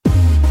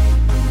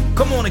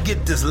Come on and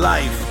get this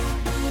life.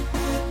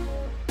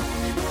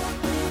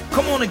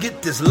 Come on and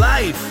get this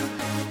life.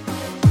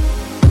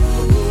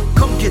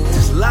 Come get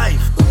this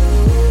life.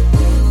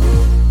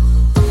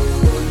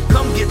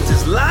 Come get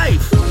this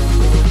life.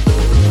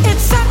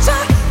 It's such a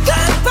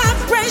good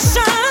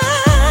vibration.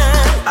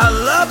 I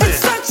love it. It's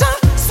such a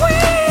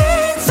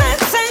sweet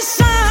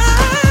sensation.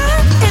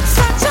 It's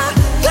such a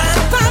good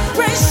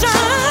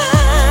vibration.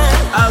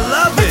 I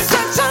love it. It's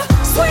such a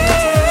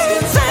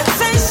sweet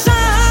sensation.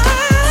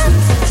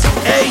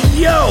 Hey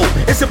yo,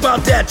 it's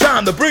about that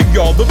time to bring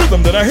y'all the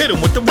rhythm that I hit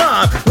 'em with the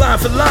rhyme, line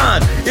for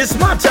line. It's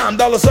my time,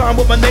 dollar sign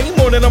with my name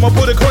on it. I'ma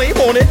put a claim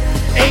on it.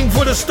 Aim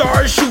for the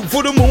stars, shoot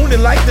for the moon,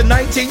 and like the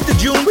 19th of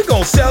June, we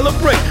gon'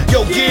 celebrate.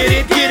 Yo, get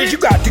it, get it. You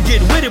got to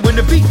get with it when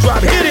the beat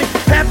drop, hit it.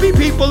 Happy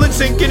people and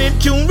sinking in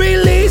tune.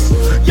 Release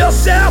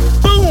yourself,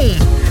 boom.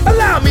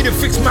 Allow me to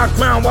fix my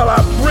crown while I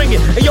bring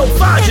it. And yo,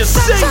 Phajja,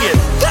 sing it.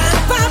 Good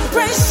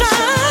vibration.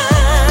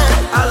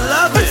 I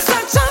love it. It's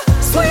such a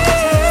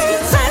sweet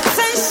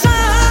sensation.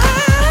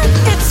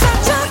 It's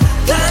such a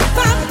good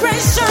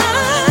vibration.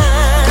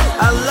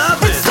 I love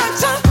it. It's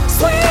such a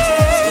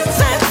sweet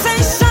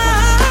sensation.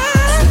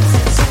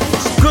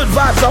 Good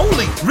vibes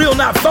only, real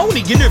not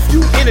phony. And if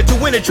you in it to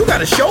win it, you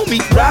gotta show me.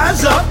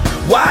 Rise up,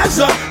 wise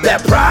up,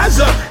 that prize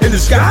up, and the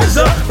sky's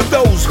up for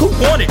those who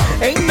want it.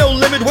 Ain't no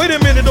limit, wait a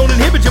minute, don't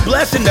inhibit your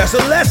blessing. That's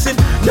a lesson,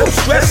 no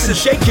stressing,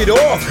 shake it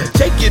off,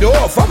 take it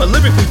off. I'ma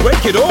lyrically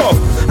break it off.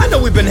 I know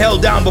we've been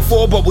held down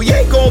before, but we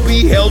ain't gonna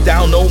be held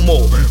down no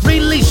more.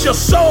 Release your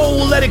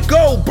soul, let it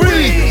go,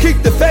 breathe,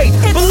 keep the faith,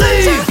 It's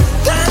believe. such a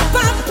good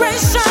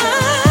vibration.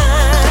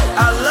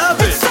 I love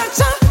it. It's such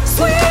a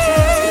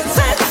sweet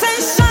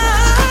sensation.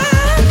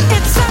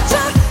 It's such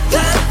a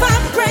good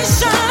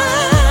vibration.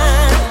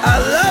 I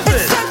love it.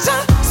 It's such a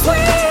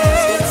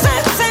sweet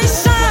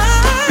sensation.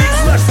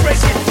 Let's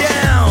break it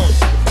down.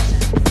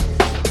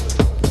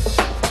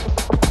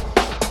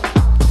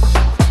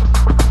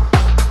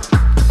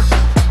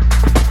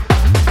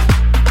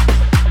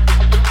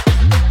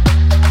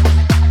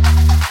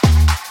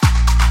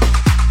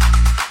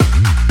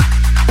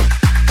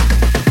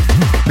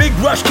 Big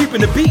rush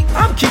keeping the beat,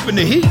 I'm keeping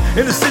the heat,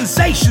 and the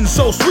sensation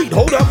so sweet.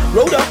 Hold up,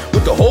 rolled up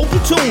with the whole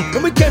platoon,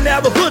 and we can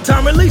have a good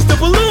time. Release the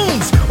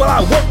balloons while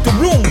I work the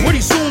room.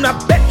 Pretty soon I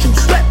bet you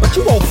sweat, but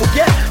you won't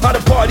forget how the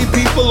party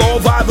people all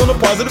vibe on the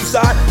positive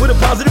side with a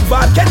positive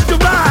vibe. Catch the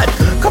ride.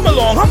 Come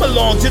along, hum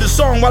along to the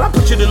song while I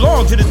put you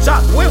along to the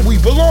top where we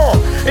belong.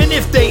 And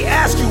if they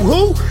ask you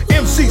who,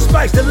 MC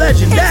Spice the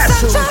legend. That's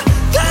It's who. such a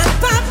good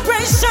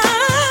vibration.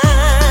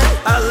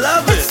 I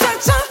love It's it.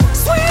 such a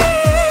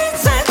sweet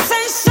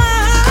sensation.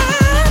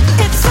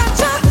 It's such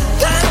a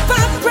good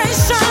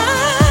vibration.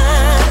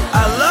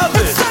 I love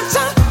It's it. such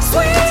a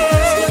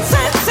sweet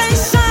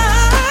sensation.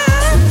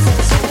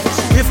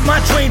 If my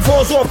train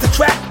falls off the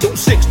track,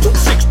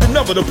 2626, the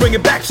number to bring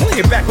it back, sling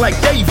it back like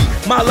Davy.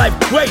 My life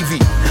gravy.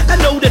 I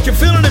know that you're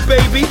feeling it,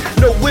 baby.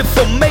 No ifs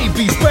or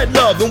maybe. Spread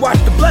love and watch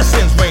the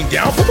blessings rain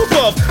down from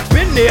above.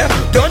 Been there,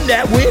 done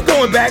that. We're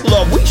going back,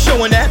 love. We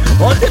showing that,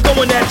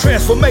 undergoing that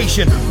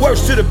transformation.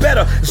 Worse to the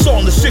better. It's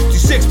on the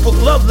 66 book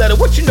love letter.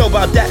 What you know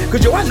about that?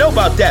 Cause yo, I know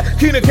about that.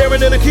 Kina,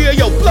 Karen, and Akia,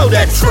 yo, blow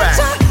that It's track.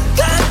 such a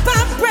good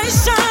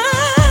vibration.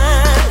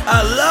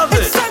 I love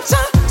It's it. such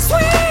a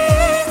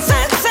sweet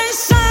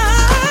sensation.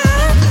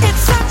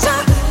 It's such a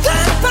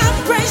good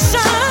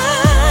vibration.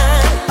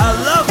 I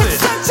love It's it.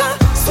 such a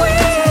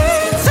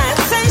sweet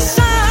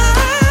sensation.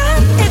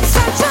 It's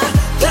such a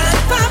good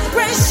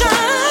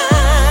vibration.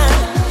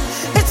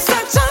 It's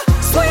such a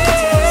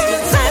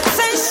sweet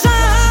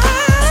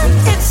sensation.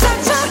 It's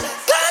such a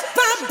good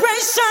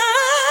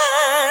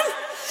vibration.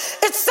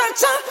 It's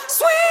such a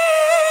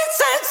sweet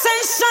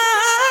sensation.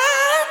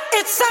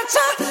 It's such a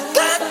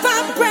good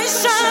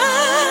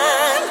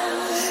vibration.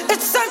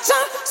 It's such a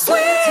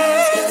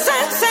sweet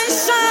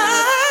sensation.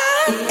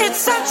 It's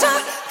such a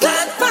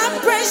good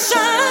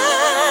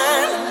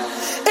vibration.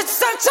 It's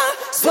such a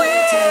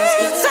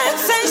sweet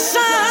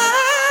sensation.